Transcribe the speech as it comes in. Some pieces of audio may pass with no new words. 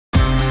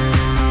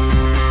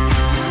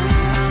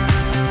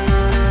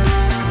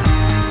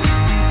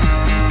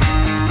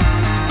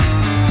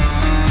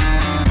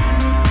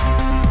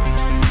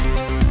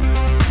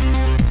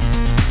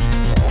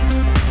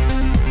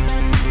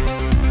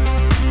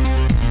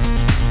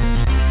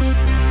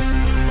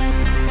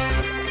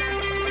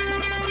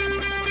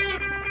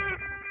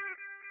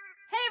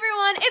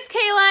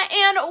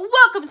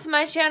to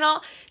my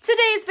channel.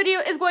 Today's video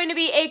is going to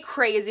be a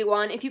crazy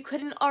one, if you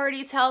couldn't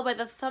already tell by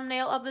the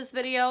thumbnail of this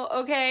video,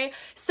 okay?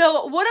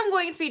 So what I'm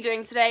going to be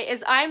doing today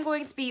is I'm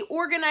going to be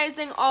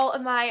organizing all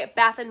of my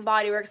Bath &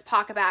 Body Works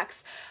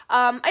Pocketbacs.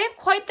 I have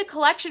quite the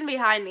collection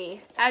behind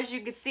me, as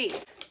you can see.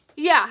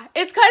 Yeah,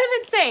 it's kind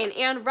of insane,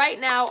 and right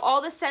now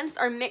all the scents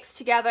are mixed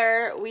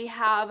together. We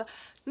have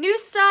new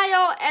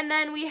style, and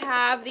then we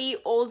have the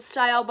old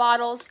style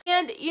bottles.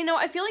 And you know,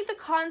 I feel like the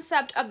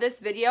concept of this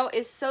video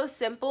is so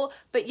simple,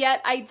 but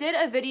yet I did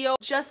a video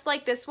just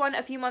like this one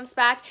a few months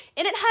back,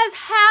 and it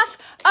has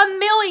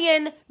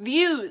 500,000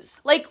 views.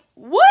 Like,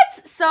 what?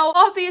 So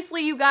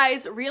obviously you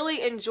guys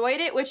really enjoyed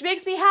it, which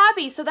makes me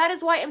happy. So that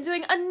is why I'm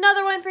doing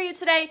another one for you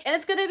today. And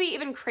it's gonna be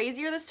even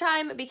crazier this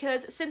time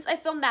because since I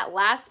filmed that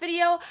last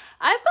video,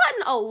 I've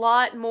gotten a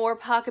lot more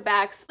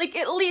Pocketbacs, like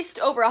at least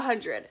over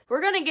 100.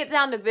 We're gonna get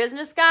down to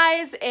business,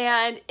 guys,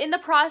 and in the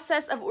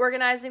process of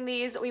organizing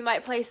these, we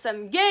might play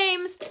some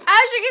games.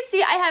 As you can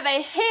see, I have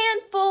a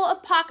handful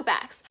of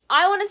Pocketbacs.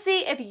 I want to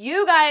see if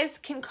you guys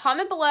can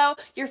comment below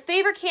your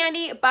favorite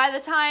candy by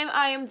the time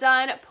I am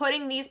done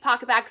putting these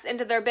Pocketbacs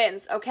into their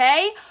bins,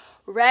 okay?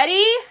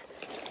 Ready,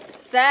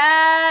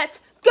 set,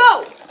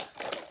 go!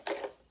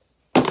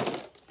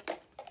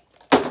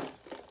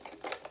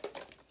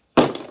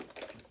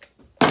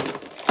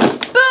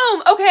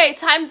 Boom! Okay,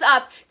 time's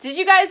up. Did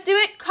you guys do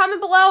it?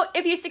 Comment below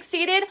if you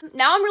succeeded.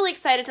 Now I'm really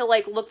excited to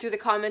like look through the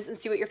comments and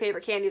see what your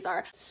favorite candies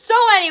are. So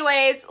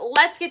anyways,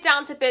 let's get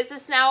down to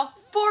business now.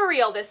 For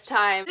real this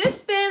time.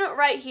 This bin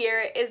right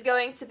here is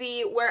going to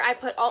be where I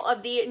put all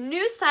of the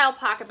new style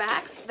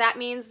Pocketbacs. That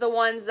means the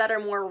ones that are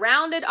more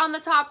rounded on the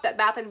top that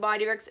Bath &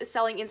 Body Works is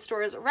selling in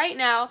stores right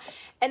now.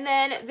 And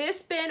then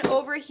this bin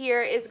over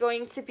here is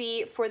going to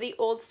be for the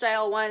old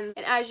style ones.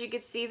 And as you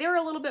can see, they're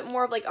a little bit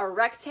more of like a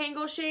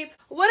rectangle shape.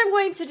 What I'm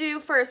going to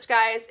do first,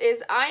 guys,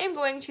 is I am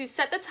going to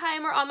set the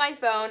timer on my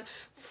phone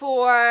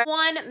for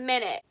 1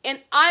 minute, and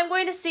I'm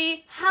going to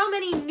see how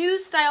many new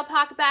style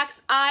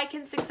Pocketbacs I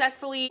can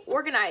successfully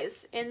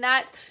organize in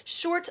that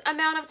short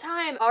amount of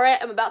time. All right,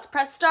 I'm about to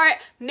press start.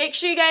 Make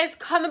sure you guys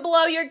comment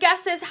below your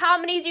guesses. How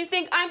many do you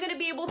think I'm going to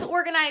be able to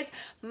organize?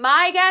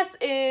 My guess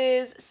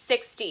is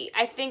 60.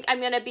 I think I'm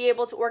going to be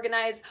able to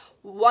organize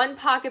one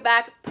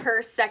Pocketbac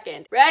per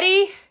second.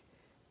 Ready,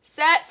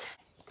 set,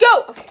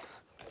 go! Okay,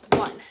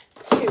 1,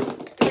 2,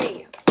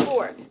 3,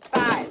 4,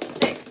 5,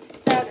 6,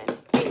 7,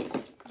 8,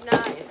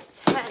 9,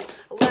 10,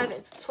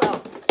 11,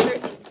 12,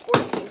 13,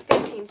 14,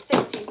 15,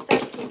 16,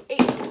 17,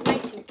 18,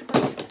 19, 20,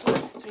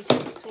 21, 22,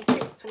 23,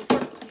 24,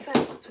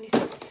 25,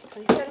 26,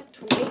 27,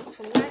 28,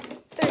 29,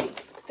 30,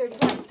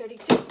 31,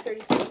 32,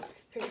 33,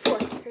 34,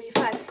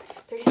 35,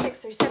 36,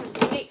 37,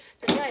 38,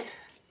 39,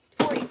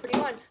 40,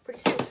 41,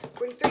 42,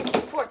 43,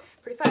 44,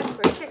 45,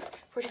 46,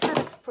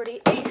 47,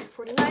 48,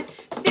 49,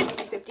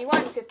 50,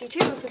 51, 52,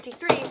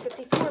 53,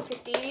 54,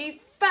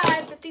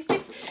 55,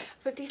 56,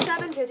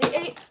 57,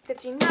 58,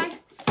 59,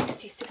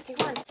 60,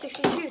 61,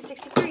 62,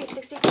 63,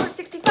 64,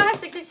 65,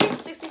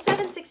 66,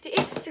 67,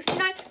 68,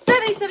 69,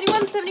 70,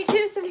 71,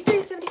 72,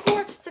 73,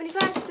 74,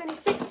 75,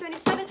 76,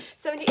 77,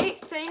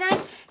 78,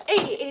 79,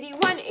 80,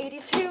 81,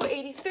 82,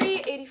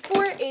 83,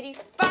 84,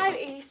 85,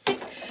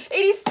 86,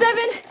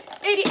 87,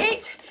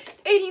 88,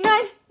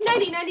 89,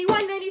 90,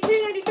 91, 92,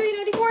 93,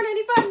 94,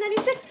 95,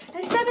 96,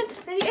 97,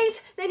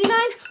 98,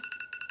 99.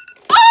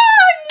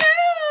 Oh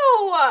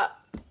no!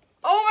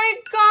 Oh my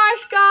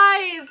gosh,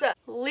 guys!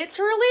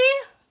 Literally,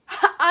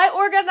 I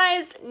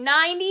organized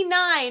 99.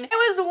 I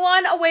was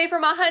one away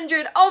from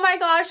 100. Oh my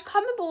gosh,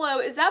 comment below.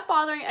 Is that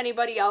bothering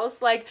anybody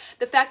else? Like,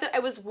 the fact that I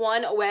was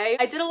one away?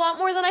 I did a lot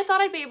more than I thought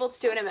I'd be able to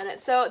do in a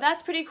minute, so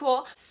that's pretty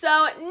cool.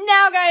 So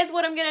now, guys,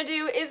 what I'm gonna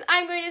do is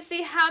I'm going to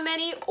see how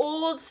many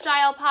old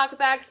style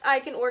Pocketbacs I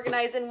can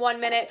organize in 1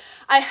 minute.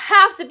 I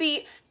have to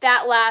beat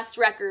that last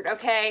record,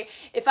 okay?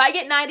 If I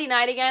get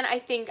 99 again, I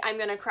think I'm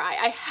gonna cry.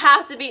 I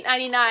have to beat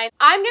 99.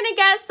 I'm gonna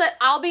guess that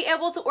I'll be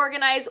able to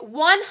organize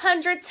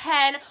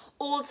 110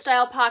 old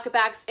style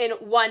Pocketbacs in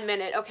 1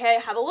 minute, okay? I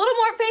have a little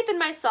more faith in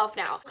myself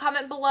now.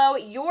 Comment below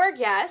your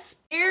guess.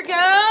 Here goes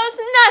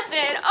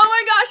nothing. Oh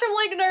my gosh, I'm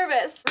like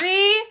nervous.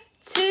 3,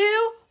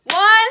 2,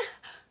 1.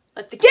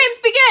 Let the games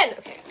begin.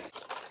 Okay.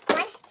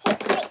 1, 2,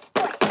 3,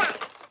 4,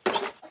 5,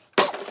 6,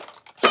 8,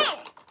 10,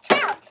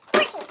 12,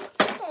 14,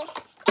 16,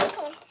 18,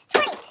 20,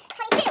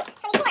 22,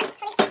 24,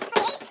 26,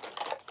 28, 30,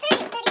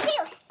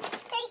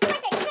 32,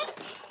 34, 36,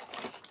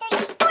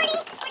 38, 40,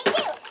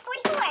 42,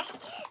 44,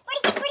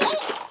 46, 48,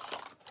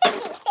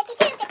 50,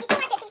 52,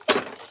 54, 56,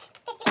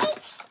 58,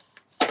 60,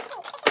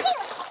 62,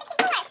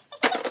 64,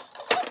 66,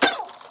 68,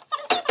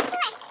 70, 72,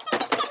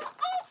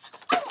 74, 76, 78, 80,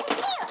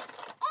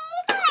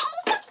 82,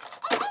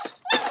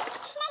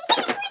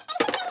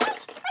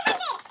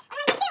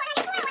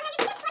 84,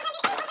 86, 88,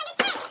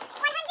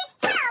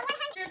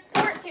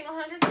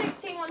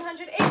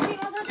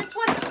 90, 92,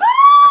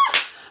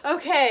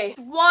 Okay,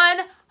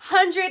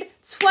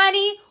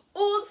 120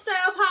 old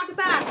style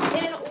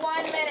Pocketbacs in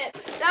 1 minute.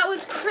 That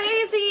was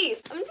crazy.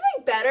 I'm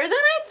doing better than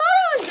I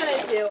thought I I was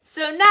gonna do.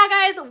 So now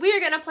guys, we are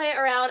gonna play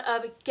a round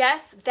of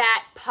Guess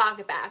That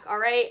Pocketbac, all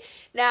right?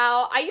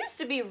 Now, I used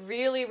to be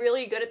really,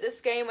 really good at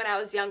this game when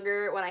I was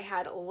younger, when I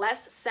had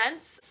less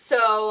sense.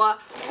 So I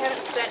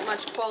haven't spent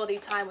much quality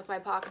time with my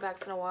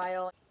Pocketbacs in a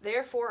while.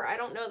 Therefore, I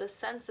don't know the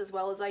sense as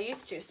well as I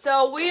used to.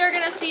 So we are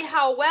gonna see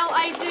how well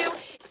I do.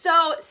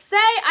 So say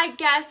I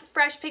guess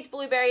fresh picked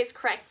blueberries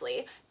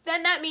correctly.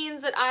 Then that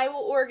means that I will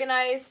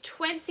organize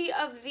 20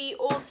 of the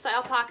old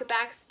style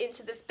Pocketbacs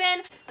into this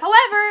bin.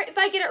 However, if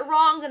I get it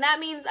wrong, then that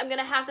means I'm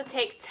gonna have to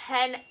take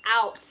 10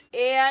 out.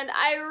 And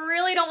I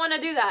really don't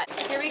wanna do that.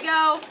 Here we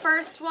go.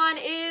 First one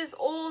is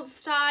old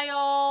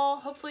style.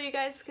 Hopefully you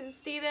guys can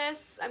see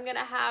this. I'm gonna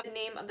have the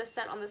name of the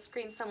scent on the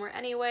screen somewhere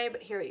anyway,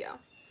 but here we go.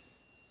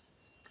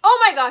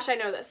 Oh my gosh, I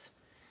know this.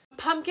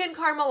 Pumpkin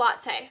caramel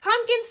latte.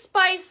 Pumpkin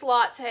spice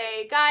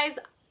latte. Guys,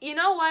 you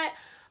know what?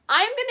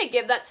 I'm gonna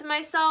give that to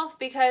myself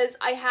because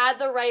I had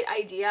the right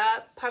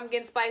idea.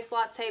 Pumpkin spice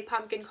latte,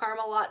 pumpkin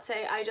caramel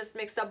latte. I just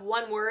mixed up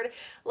one word.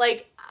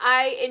 Like,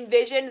 I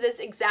envisioned this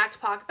exact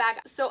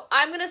Pocketbac. So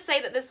I'm gonna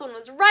say that this one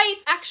was right.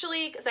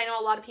 Actually, because I know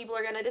a lot of people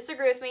are gonna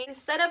disagree with me.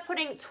 Instead of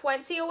putting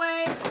 20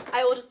 away,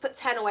 I will just put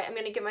 10 away. I'm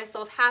gonna give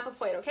myself half a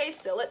point, okay?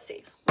 So let's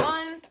see.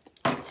 1,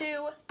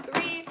 2,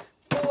 3,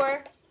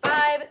 4,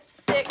 5,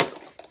 6,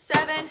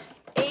 7,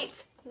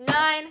 8,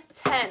 9,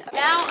 10.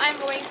 Now I'm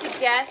going to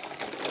guess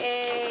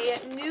a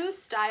new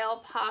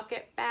style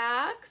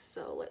Pocketbac.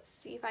 So let's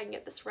see if I can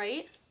get this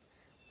right.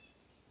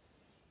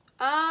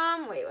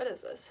 Wait, what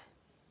is this?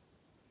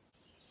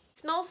 It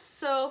smells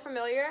so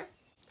familiar.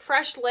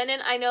 Fresh linen.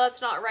 I know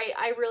that's not right.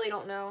 I really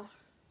don't know.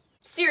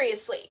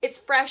 Seriously, it's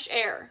fresh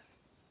air.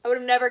 I would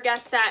have never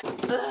guessed that.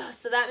 Ugh,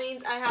 so that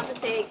means I have to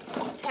take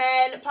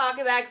 10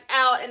 Pocketbacs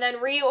out and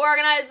then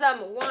reorganize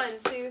them. 1,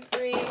 2,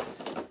 3,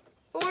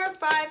 4,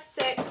 5,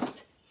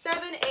 6,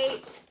 7,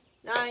 8,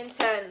 9,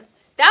 10.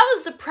 That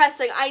was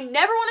depressing. I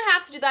never want to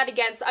have to do that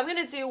again. So I'm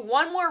going to do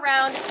one more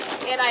round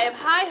and I have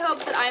high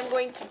hopes that I'm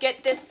going to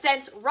get this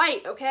scent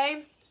right,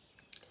 okay?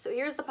 So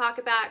here's the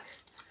Pocketbac.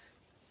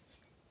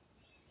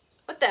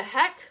 What the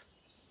heck?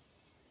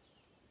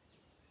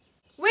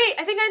 Wait,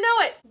 I think I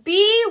know it.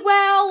 Be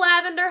Well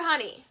Lavender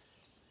Honey.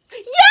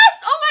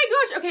 Yes! Oh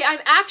my gosh! Okay, I'm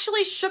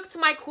actually shook to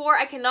my core.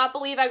 I cannot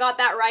believe I got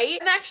that right.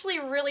 I'm actually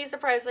really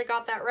surprised I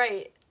got that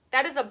right.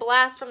 That is a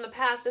blast from the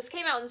past. This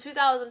came out in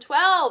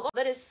 2012.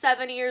 That is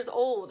 7 years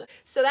old.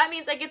 So that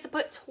means I get to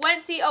put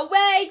 20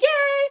 away.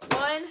 Yay!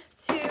 1,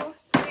 2,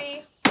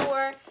 3,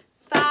 4,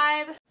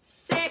 5,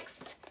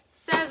 6,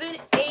 7,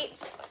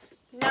 8,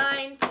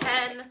 9,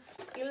 10,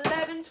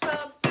 11,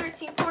 12,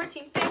 13,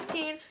 14,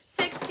 15,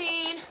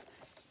 16,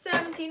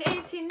 17,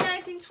 18,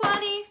 19,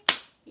 20.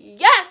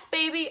 Yes,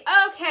 baby.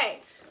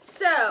 Okay.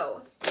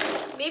 So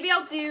maybe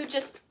I'll do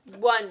just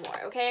one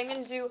more. Okay, I'm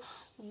going to do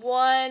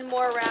one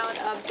more round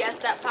of Guess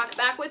That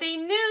Pocketbac with a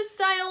new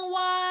style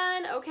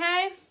one,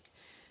 okay?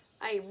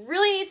 I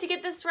really need to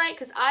get this right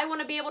because I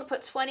want to be able to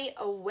put 20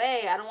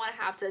 away. I don't want to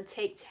have to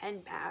take 10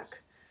 back.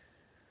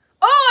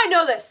 Oh, I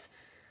know this.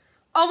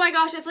 Oh my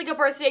gosh, it's like a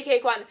birthday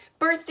cake one.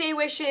 Birthday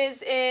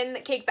wishes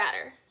in cake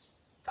batter.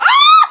 Ah!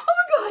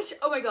 Oh my gosh.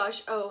 Oh my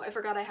gosh. Oh, I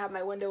forgot I have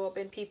my window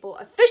open. People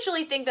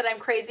officially think that I'm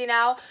crazy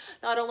now.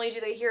 Not only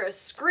do they hear a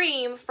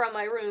scream from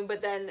my room,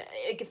 but then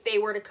if they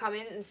were to come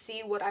in and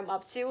see what I'm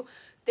up to,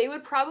 they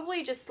would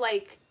probably just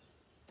like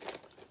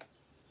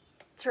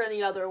turn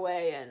the other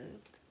way and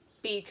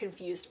be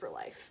confused for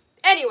life.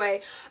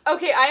 Anyway,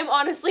 okay, I am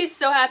honestly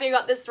so happy I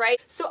got this right.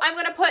 So I'm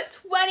gonna put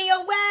 20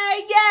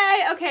 away,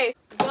 yay! Okay,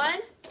 1,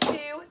 2,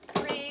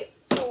 3,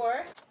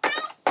 4.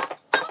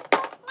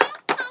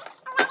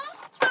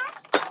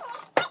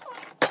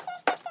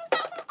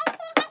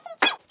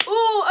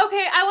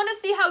 Okay, I want to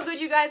see how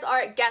good you guys are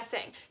at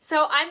guessing.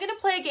 So I'm going to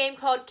play a game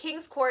called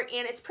King's Court,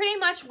 and it's pretty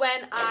much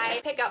when I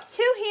pick out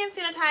 2 hand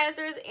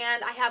sanitizers,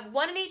 and I have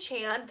one in each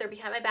hand. They're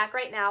behind my back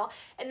right now.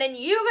 And then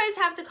you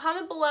guys have to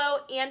comment below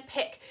and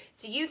pick.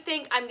 Do you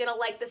think I'm going to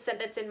like the scent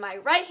that's in my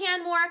right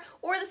hand more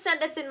or the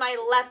scent that's in my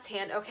left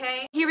hand,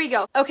 okay? Here we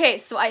go. Okay,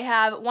 so I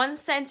have one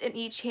scent in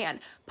each hand.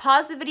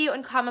 Pause the video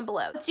and comment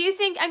below. Do you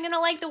think I'm going to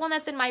like the one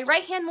that's in my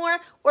right hand more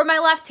or my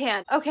left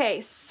hand?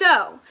 Okay,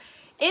 so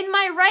in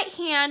my right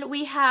hand,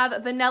 we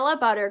have vanilla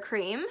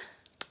buttercream,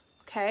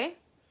 okay?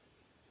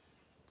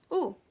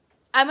 Ooh,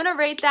 I'm gonna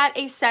rate that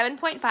a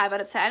 7.5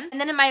 out of 10.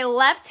 And then in my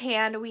left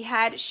hand, we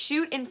had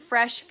Shoot and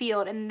Fresh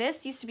Field, and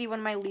this used to be one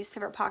of my least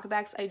favorite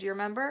Pocketbacs, I do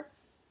remember.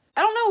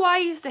 I don't know why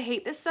I used to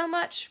hate this so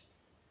much.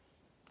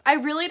 I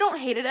really don't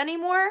hate it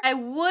anymore. I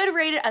would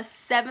rate it a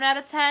 7 out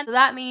of 10. So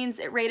that means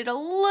it rated a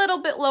little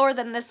bit lower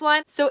than this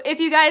one. So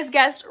if you guys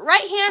guessed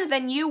right hand,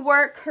 then you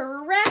were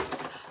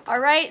correct. All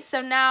right,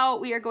 so now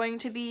we are going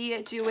to be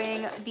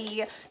doing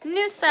the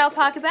new style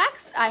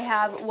Pocketbacs. I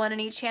have one in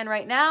each hand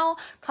right now.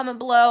 Comment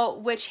below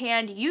which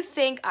hand you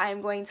think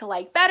I'm going to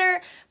like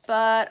better.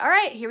 But all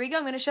right, here we go.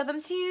 I'm going to show them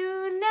to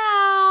you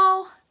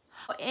now.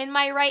 In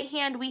my right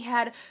hand, we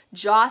had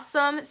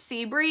Jossum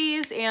Sea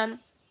Breeze, and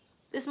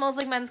this smells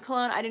like men's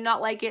cologne. I do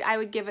not like it. I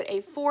would give it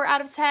a 4 out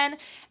of 10.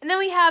 And then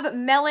we have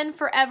Melon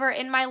Forever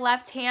in my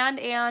left hand,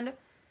 and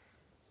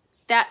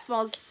That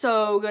smells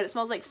so good. It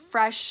smells like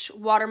fresh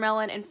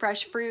watermelon and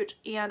fresh fruit,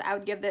 and I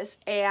would give this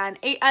an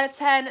 8 out of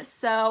 10,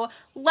 so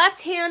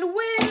left hand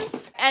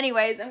wins.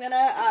 Anyways, I'm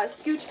gonna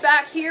scooch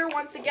back here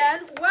once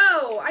again.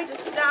 Whoa, I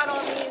just sat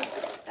on these.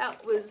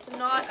 That was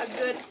not a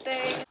good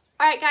thing.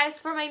 Alright guys,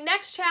 for my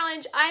next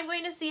challenge, I'm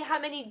going to see how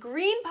many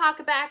green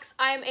PocketBacs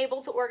I am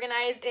able to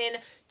organize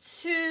in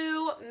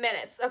 2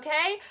 minutes,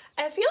 okay?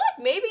 I feel like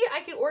maybe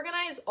I could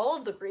organize all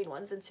of the green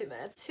ones in 2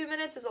 minutes. 2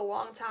 minutes is a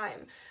long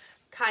time.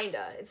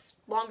 Kinda. It's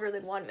longer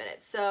than 1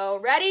 minute. So,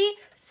 ready,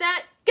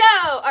 set,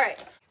 go!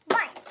 Alright. 1,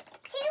 2,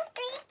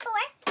 3, 4,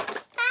 5, 6,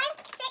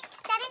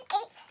 7,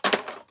 8,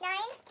 9,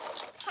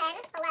 10,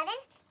 11,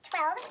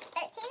 12,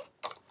 13,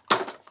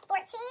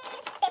 14,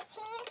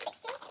 15,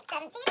 16,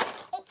 17,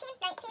 18,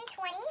 19,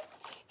 20,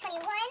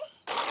 21,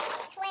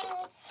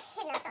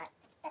 22, no, that's not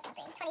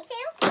green,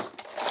 22,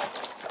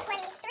 23,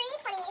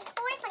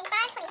 24,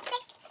 25,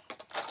 26,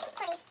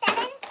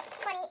 27,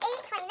 28,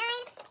 29,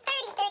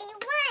 30,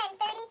 31,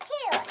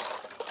 32,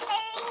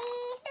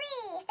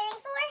 33,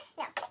 34,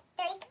 no,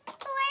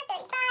 34,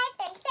 35,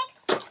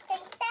 36,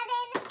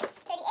 37,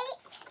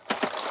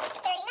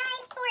 38,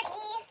 39, 40,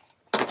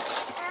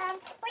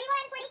 41,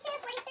 42,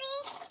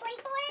 43,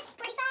 44,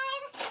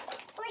 45,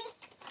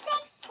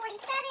 46,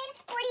 47,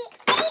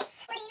 48,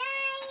 49,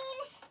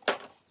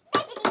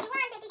 50, 51,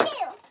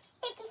 52,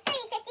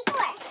 53,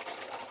 54,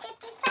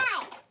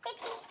 55,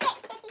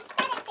 56,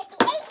 57,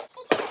 58,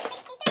 62,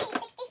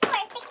 63, 64,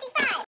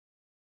 65.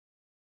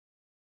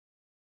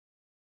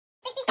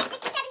 66,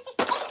 67,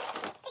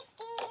 68,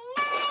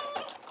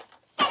 69,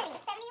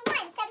 70,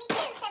 71,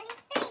 72,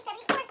 73,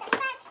 74,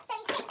 75,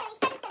 76,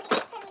 77,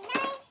 78,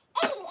 79,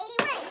 80,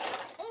 81,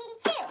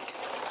 82,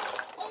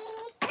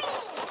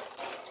 83,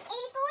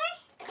 84,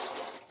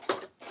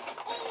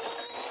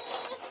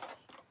 85,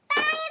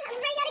 I'm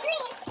running out of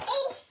green,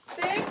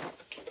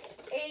 6,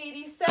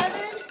 87,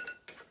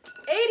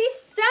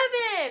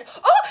 87!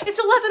 Oh, it's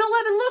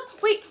 11:11,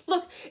 look! Wait,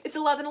 look, it's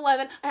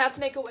 11:11. I have to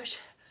make a wish.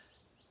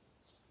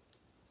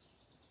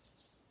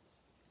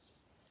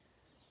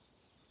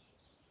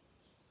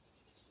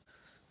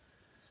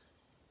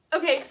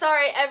 Okay,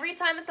 sorry, every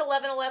time it's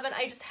 11:11,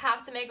 I just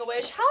have to make a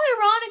wish. How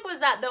ironic was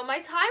that, though? My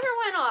timer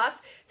went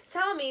off to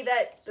tell me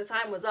that the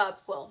time was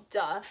up, well,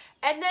 duh,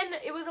 and then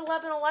it was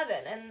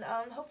 11:11, and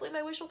hopefully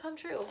my wish will come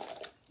true.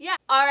 Yeah.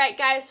 Alright,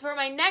 guys, for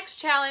my next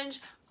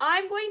challenge,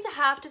 I'm going to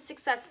have to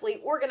successfully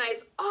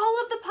organize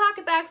all of the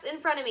PocketBacs in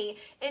front of me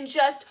in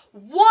just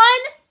 1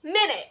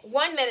 minute.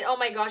 1 minute. Oh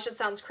my gosh, it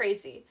sounds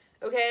crazy.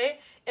 Okay?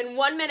 In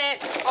 1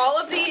 minute, all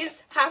of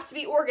these have to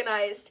be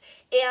organized,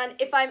 and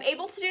if I'm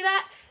able to do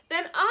that,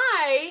 then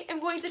I am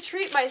going to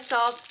treat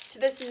myself to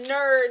this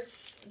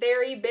Nerd's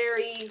Berry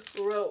Berry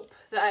rope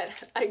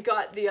that I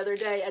got the other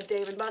day at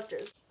Dave &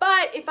 Buster's.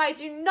 But if I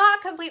do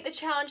not complete the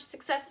challenge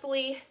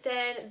successfully,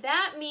 then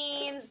that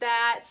means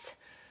that,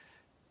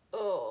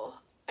 oh,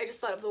 I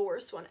just thought of the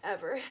worst one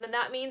ever. Then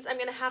that means I'm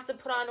gonna have to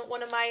put on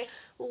one of my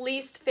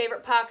least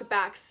favorite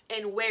PocketBacs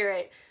and wear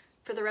it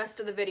for the rest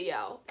of the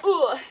video.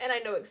 Ugh, and I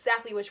know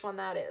exactly which one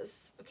that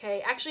is,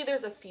 okay? Actually,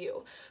 there's a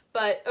few,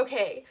 but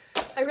okay.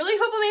 I really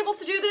hope I'm able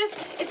to do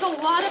this. It's a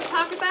lot of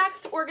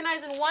PocketBacs to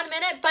organize in 1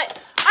 minute, but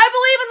I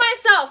believe in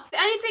myself.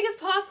 Anything is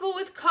possible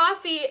with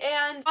coffee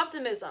and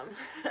optimism,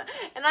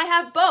 and I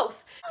have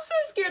both. I'm so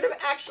scared of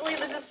actually,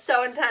 this is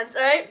so intense,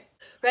 all right?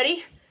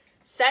 Ready,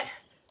 set,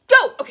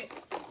 go! Okay.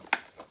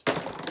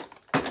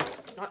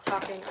 I'm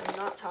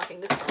not talking.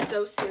 This is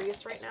so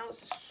serious right now.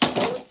 This is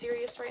so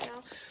serious right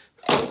now.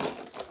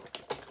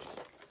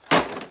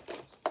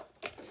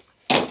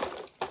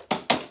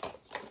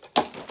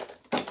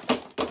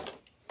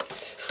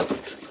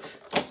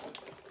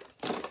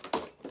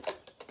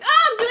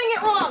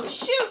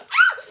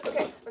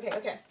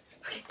 Okay.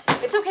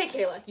 It's okay,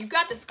 Kayla. You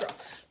got this, girl.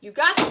 You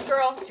got this,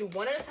 girl. Do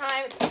one at a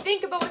time.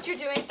 Think about what you're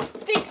doing.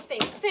 Think.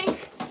 You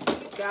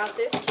got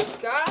this. You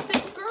got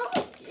this, girl.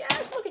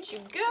 Yes, look at you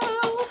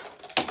go.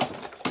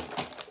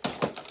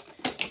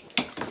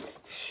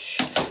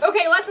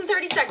 Okay, less than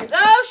 30 seconds.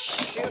 Oh,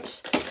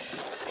 shoot.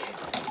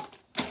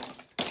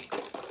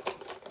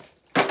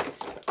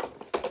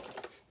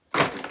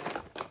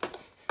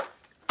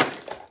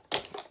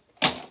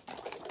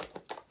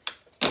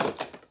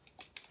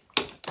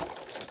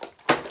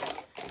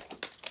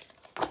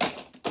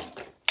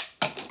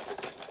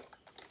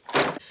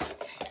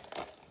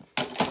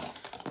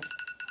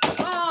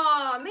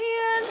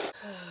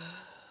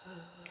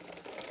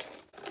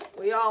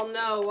 We all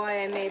know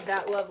why I made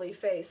that lovely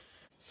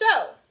face.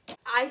 So,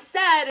 I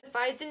said if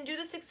I didn't do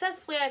this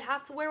successfully, I'd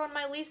have to wear one of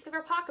my least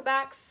favorite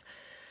PocketBacs.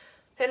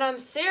 And I'm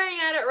staring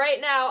at it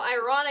right now.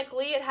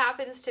 Ironically, it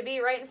happens to be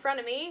right in front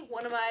of me.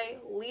 One of my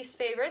least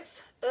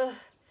favorites. Ugh.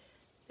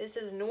 This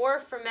is Noir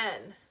for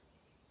Men.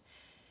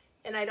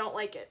 And I don't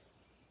like it.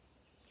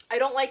 I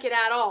don't like it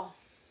at all.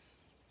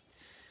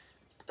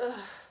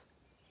 Ugh.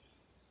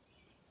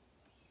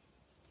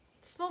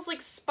 It smells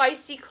like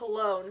spicy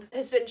cologne. It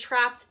has been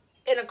trapped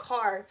in a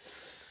car.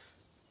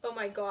 Oh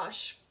my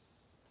gosh.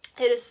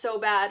 It is so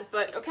bad,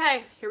 but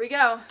okay, here we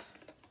go.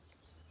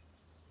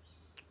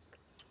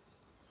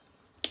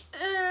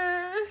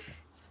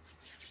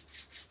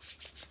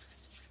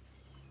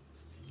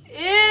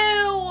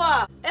 Ew!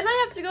 And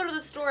I have to go to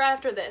the store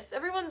after this.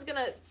 Everyone's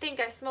gonna think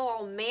I smell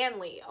all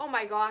manly. Oh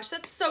my gosh,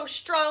 that's so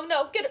strong.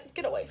 No,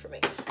 get away from me.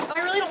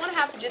 I really don't want to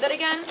have to do that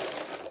again.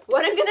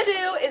 What I'm gonna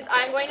do is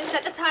I'm going to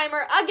set the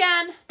timer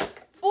again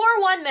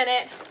for 1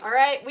 minute. All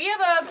right, we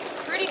have a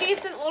pretty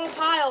decent little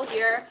pile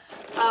here,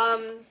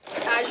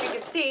 as you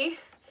can see.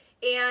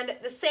 And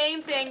the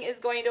same thing is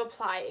going to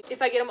apply.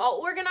 If I get them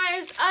all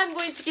organized, I'm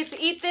going to get to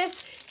eat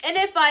this. And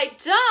if I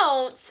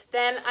don't,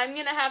 then I'm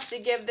gonna have to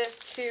give this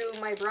to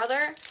my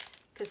brother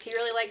because he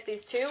really likes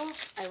these too.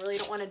 I really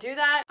don't want to do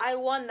that. I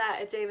won that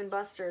at Dave &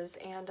 Buster's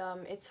and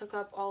it took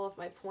up all of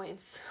my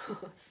points.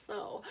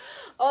 So,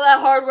 all that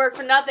hard work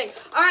for nothing.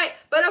 All right,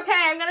 but okay,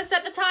 I'm gonna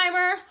set the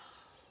timer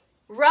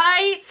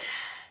right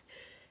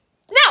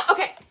now.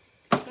 Okay,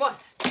 1,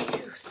 2,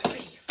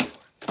 3, 4,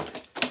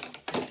 5,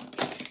 6, 7,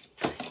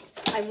 8,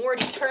 9. I'm more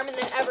determined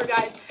than ever,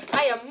 guys.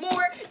 I am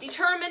more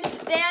determined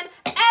than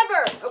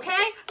ever,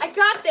 okay? I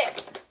got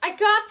this. I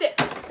got this.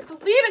 I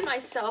believe in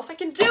myself. I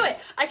can do it.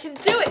 I can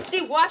do it.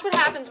 See, watch what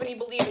happens when you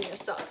believe in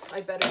yourself.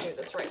 I better do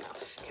this right now.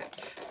 Okay.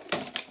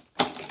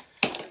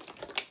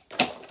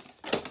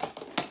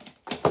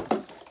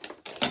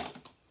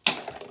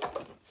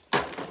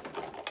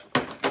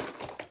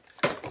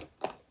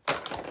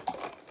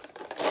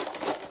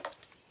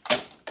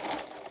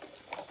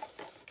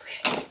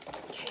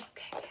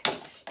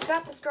 You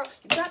got this, girl.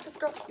 You got this,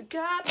 girl. You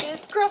got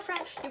this,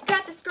 girlfriend. You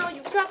got this, girl.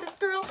 You got this,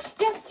 girl.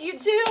 Yes, you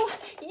do.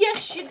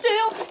 Yes, you do.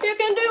 You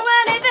can do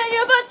anything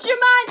you put your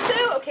mind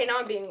to. Okay, now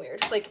I'm being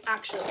weird. Like,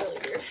 actually really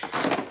weird.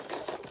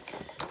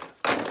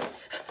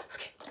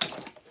 Okay.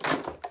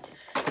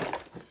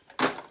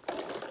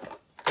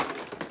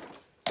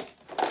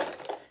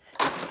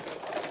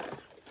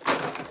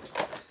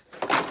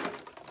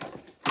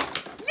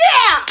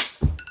 Yeah!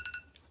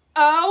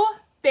 Oh,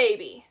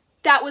 baby.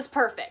 That was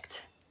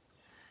perfect.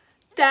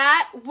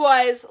 That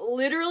was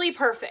literally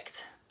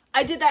perfect.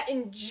 I did that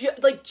in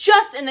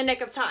just in the nick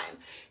of time.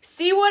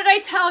 See, what did I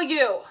tell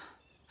you?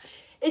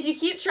 If you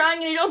keep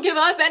trying and you don't give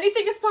up,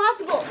 anything is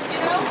possible, you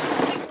know?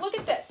 Like, look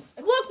at this.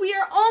 Look, we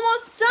are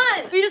almost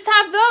done. We just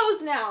have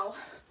those now.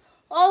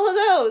 All of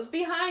those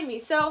behind me.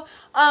 So,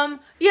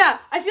 yeah,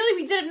 I feel like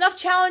we did enough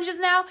challenges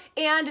now,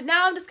 and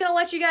now I'm just gonna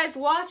let you guys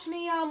watch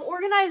me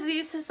organize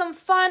these to some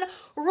fun,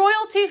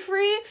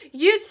 royalty-free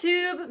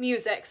YouTube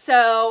music.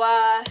 So,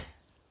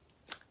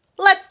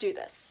 let's do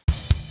this.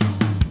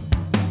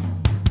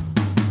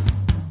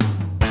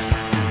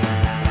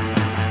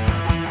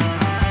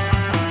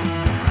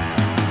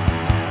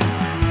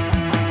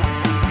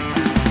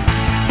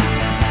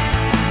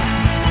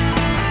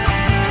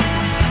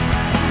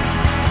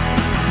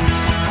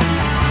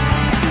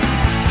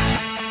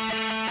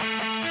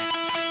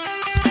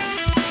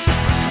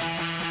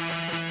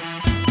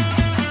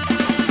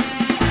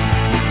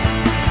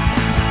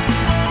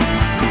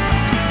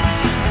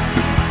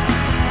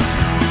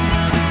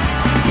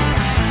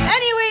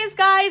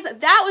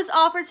 That was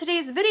all for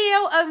today's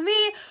video of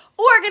me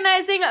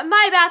organizing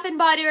my Bath &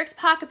 Body Works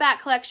PocketBac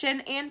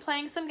collection and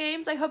playing some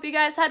games. I hope you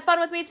guys had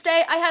fun with me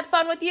today. I had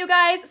fun with you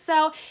guys.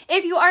 So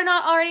if you are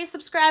not already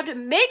subscribed,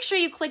 make sure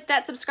you click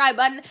that subscribe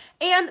button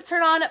and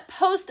turn on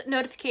post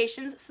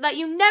notifications so that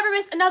you never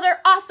miss another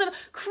awesome,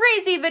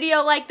 crazy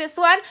video like this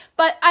one.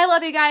 But I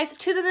love you guys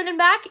to the moon and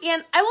back,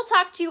 and I will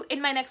talk to you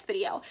in my next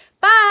video.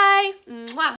 Bye! Mwah.